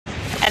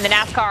And the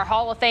NASCAR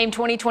Hall of Fame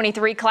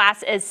 2023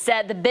 class is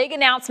set. The big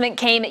announcement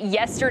came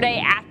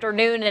yesterday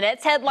afternoon, and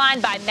it's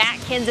headlined by Matt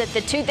Kenseth,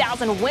 the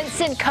 2000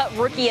 Winston Cup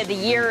Rookie of the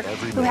Year,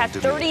 who has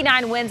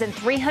 39 wins and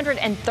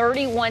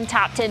 331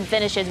 top 10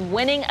 finishes,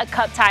 winning a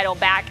Cup title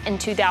back in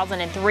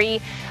 2003.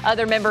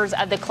 Other members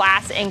of the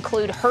class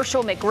include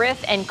Hershel,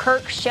 McGriff, and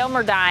Kirk,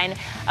 Shelmerdine,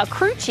 a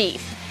crew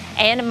chief,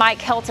 and Mike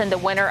Helton, the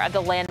winner of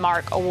the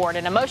Landmark Award.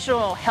 An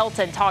emotional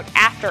Helton talked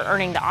after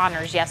earning the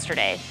honors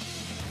yesterday.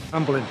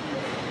 Humbling.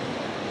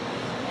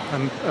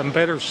 I'm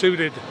better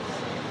suited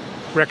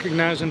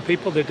recognizing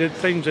people that did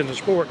things in the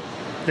sport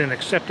than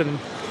accepting them.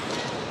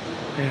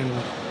 And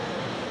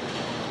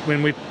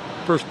when we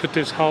first put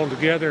this hall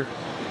together,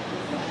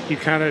 you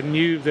kind of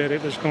knew that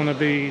it was going to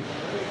be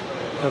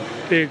a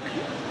big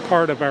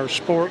part of our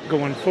sport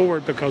going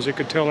forward because it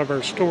could tell of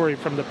our story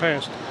from the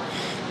past.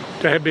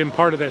 To have been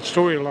part of that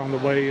story along the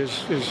way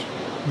has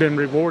been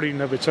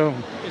rewarding of its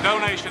own.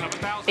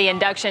 The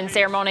induction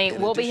ceremony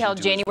will be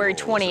held January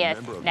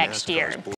 20th next year.